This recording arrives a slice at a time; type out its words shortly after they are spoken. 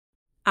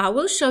I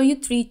will show you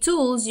 3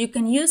 tools you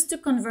can use to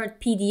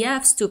convert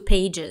PDFs to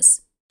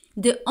pages.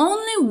 The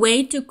only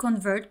way to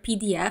convert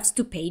PDFs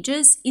to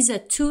pages is a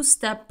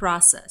 2-step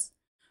process.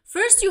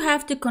 First, you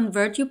have to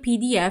convert your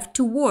PDF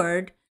to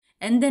Word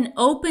and then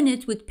open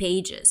it with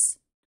Pages.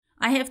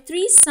 I have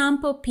 3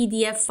 sample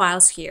PDF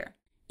files here.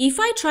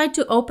 If I try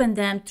to open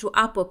them through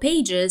Apple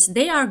Pages,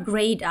 they are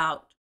grayed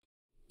out.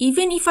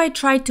 Even if I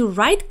try to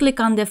right-click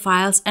on the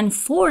files and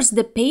force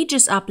the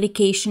Pages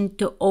application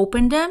to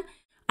open them,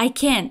 I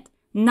can't.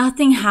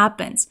 Nothing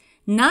happens.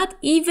 Not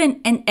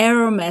even an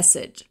error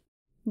message.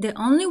 The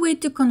only way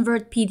to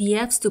convert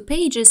PDFs to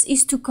Pages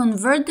is to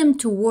convert them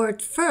to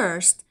Word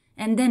first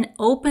and then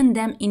open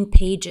them in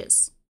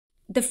Pages.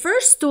 The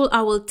first tool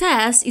I will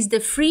test is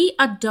the free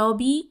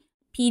Adobe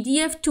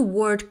PDF to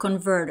Word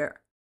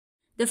converter.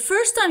 The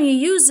first time you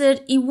use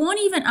it, it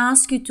won't even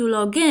ask you to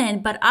log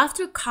in, but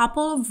after a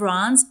couple of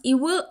runs, it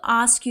will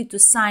ask you to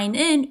sign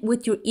in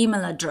with your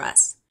email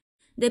address.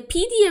 The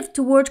PDF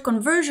to Word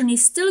conversion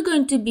is still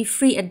going to be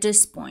free at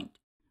this point.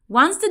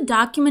 Once the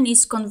document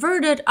is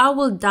converted, I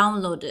will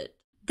download it.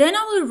 Then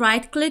I will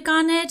right-click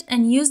on it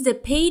and use the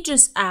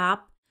Pages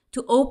app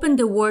to open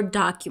the Word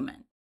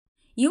document.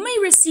 You may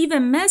receive a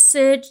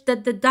message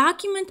that the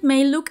document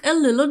may look a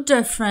little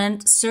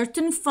different,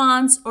 certain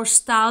fonts or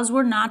styles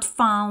were not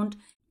found,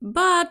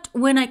 but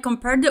when I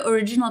compared the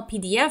original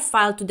PDF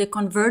file to the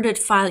converted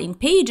file in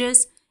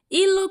Pages,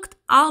 it looked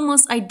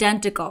almost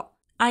identical.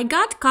 I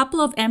got a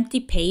couple of empty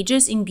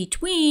pages in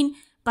between,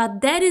 but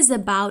that is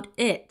about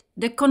it.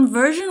 The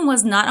conversion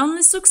was not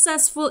only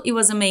successful, it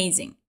was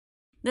amazing.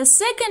 The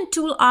second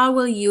tool I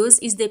will use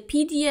is the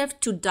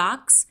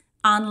PDF2Docx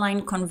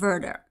online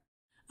converter.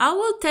 I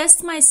will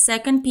test my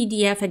second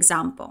PDF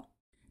example.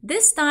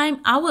 This time,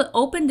 I will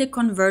open the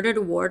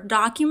converted Word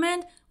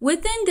document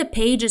within the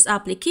Pages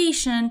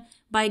application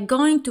by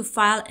going to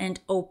File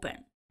and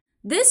Open.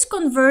 This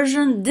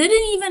conversion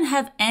didn't even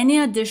have any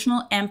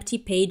additional empty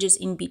pages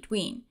in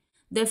between.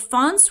 The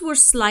fonts were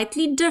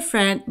slightly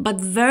different,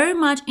 but very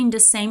much in the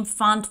same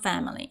font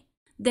family.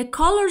 The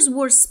colors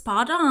were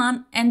spot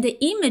on, and the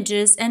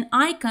images and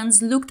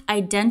icons looked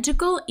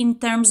identical in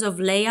terms of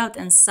layout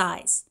and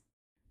size.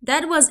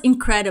 That was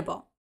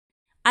incredible.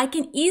 I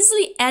can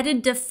easily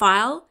edit the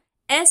file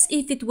as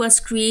if it was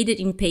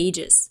created in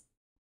Pages.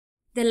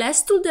 The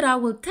last tool that I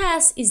will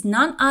test is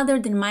none other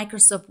than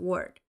Microsoft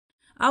Word.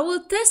 I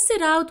will test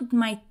it out with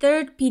my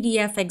third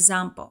PDF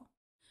example.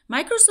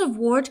 Microsoft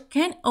Word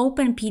can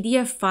open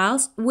PDF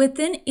files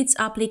within its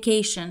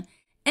application,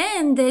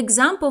 and the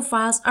example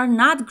files are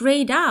not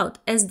grayed out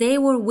as they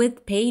were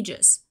with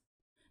Pages.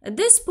 At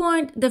this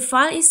point, the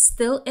file is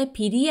still a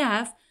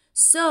PDF,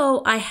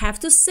 so I have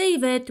to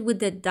save it with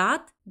the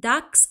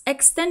 .docx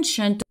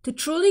extension to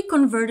truly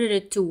convert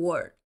it to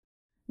Word.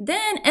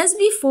 Then, as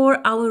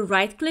before, I will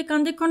right-click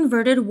on the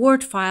converted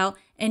Word file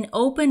and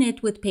open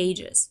it with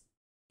Pages.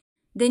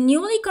 The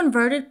newly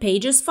converted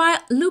Pages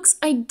file looks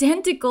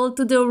identical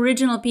to the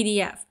original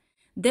PDF.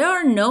 There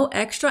are no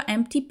extra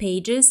empty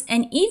pages,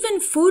 and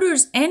even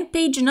footers and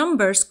page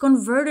numbers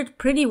converted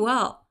pretty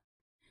well.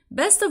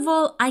 Best of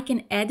all, I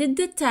can edit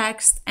the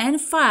text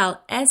and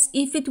file as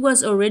if it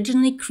was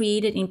originally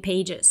created in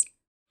Pages.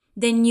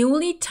 The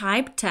newly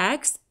typed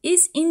text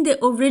is in the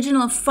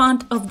original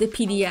font of the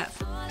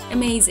PDF.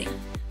 Amazing!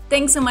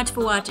 Thanks so much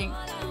for watching.